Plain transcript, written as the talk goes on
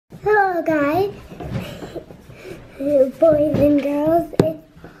Hello guys, boys and girls, it's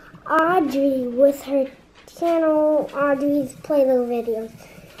Audrey with her channel, Audrey's Play-Doh videos.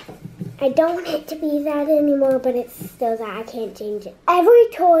 I don't want it to be that anymore, but it's still that. I can't change it. Every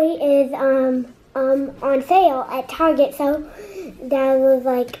toy is on sale at Target, so Dad was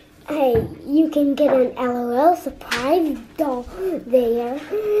like, hey, you can get an L.O.L surprise doll there.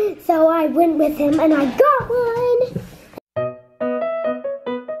 So I went with him and I got one.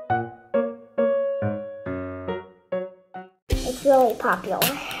 It's really popular,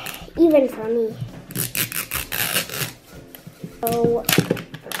 even for me. So,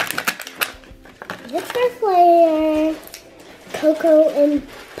 this first layer, Coco and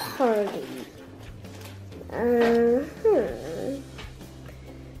Party.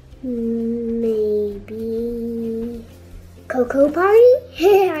 Maybe Coco Party?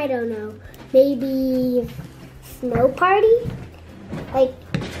 I don't know. Maybe Snow Party? Like,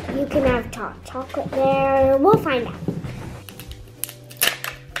 you can have chocolate there. We'll find out.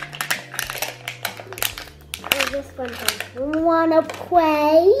 This one says, wanna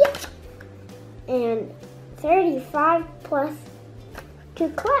play? And 35 plus to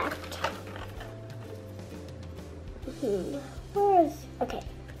collect. Where's, okay,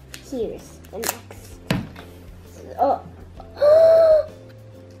 here's the next. Oh.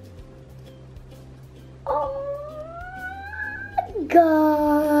 Oh,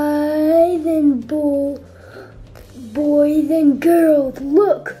 guys and boys and girls,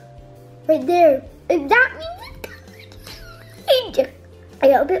 look, right there. If that means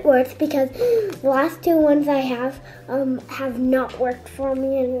I hope it works, because the last two ones I have not worked for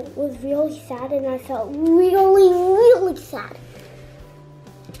me, and it was really sad, and I felt really sad.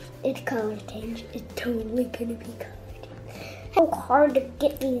 It's color change. It's totally gonna be color change. How hard to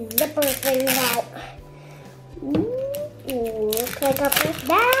get these zipper things out. Ooh, looks like our first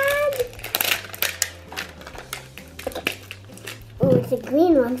bag. Okay. Ooh, it's a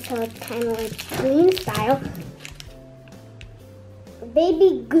green one, so it's kind of like green style.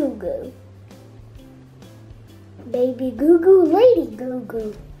 Baby Goo Goo. Baby Goo Goo, Lady Goo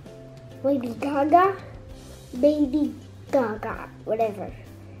Goo. Lady Gaga, Baby Gaga, whatever.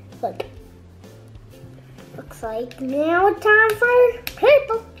 Look. Looks like now it's time for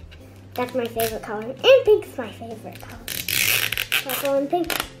purple. That's my favorite color. And pink's my favorite color. Purple and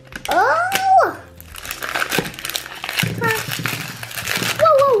pink. Oh!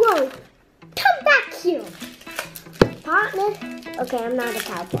 Whoa. Come back here. Partner. Okay, I'm not a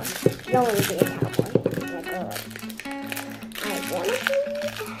cowboy. I don't want to be a cowboy. I want to be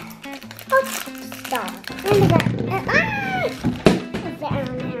a star.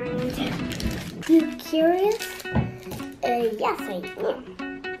 You curious? Yes, I am.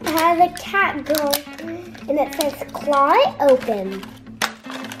 It has a cat girl, and it says claw open.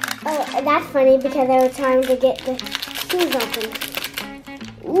 Oh, that's funny because I was trying to get the shoes open.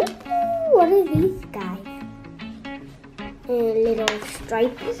 Ooh, what are these guys? And little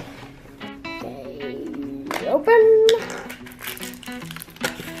stripes. Okay, open.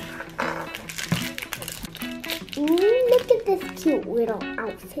 Look at this cute little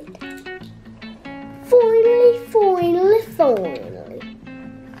outfit. Finally.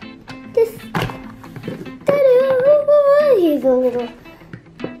 This. Here's a little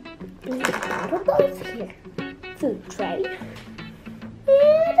bottle box here. Food tray.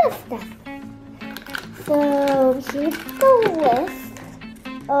 And other stuff. So here's the list.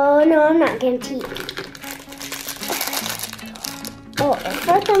 Oh no, I'm not gonna teach. Oh,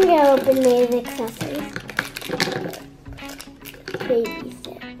 first I'm gonna open these accessories.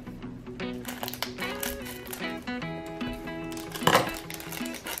 Babysit.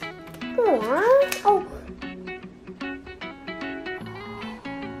 Oh.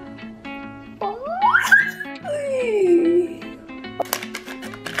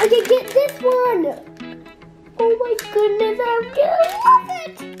 I can get this one. Oh my goodness, I'm gonna love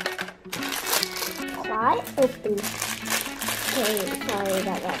it! Pry open. Okay, sorry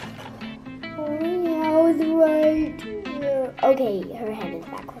about that. Oh yeah, I was right. Okay, her head is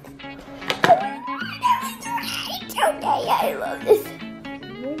backwards. Okay, I love this.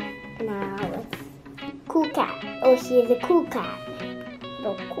 Now let's cool cat. Oh, she is a cool cat.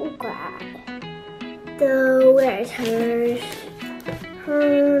 The cool cat. So where's hers?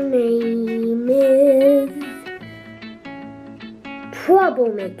 Her name is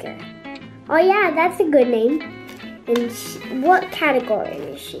Troublemaker. Oh yeah, that's a good name. And what category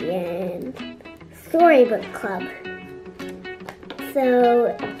is she in? Storybook Club.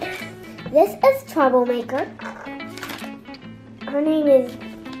 So this is Troublemaker. Her name is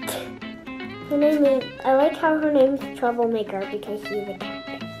I like how her name's Troublemaker because she's a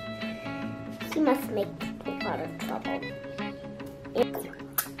cat. She must make a lot of trouble.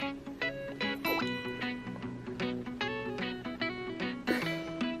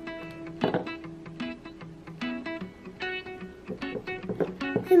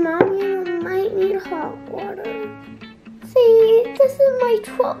 Hey, Mom, you might need hot water. See, this is my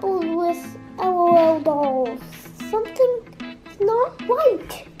trouble with L.O.L dolls. Something's not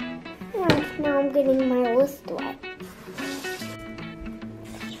right. And now I'm getting my wrist wet.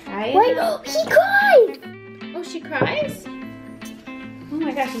 Try it. Wait, she cries! Oh, she cries? Oh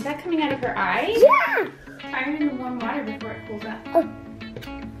my gosh, is that coming out of her eyes? Yeah! Try her in the warm water before it cools up. Oh.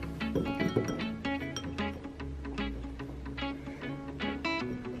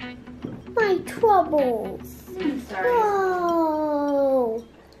 My troubles. I'm sorry. No.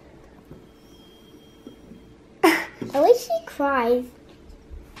 At least she cries.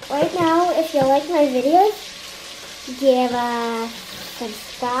 Right now, if you like my videos, give a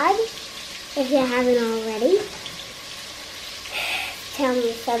subscribe if you haven't already. Tell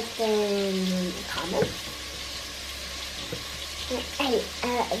me something in the comments.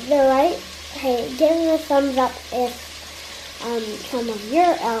 Hey, give me a thumbs up if some of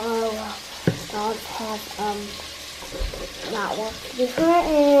your L.O.L dolls have not worked before,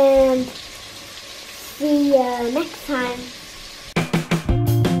 and see you next time.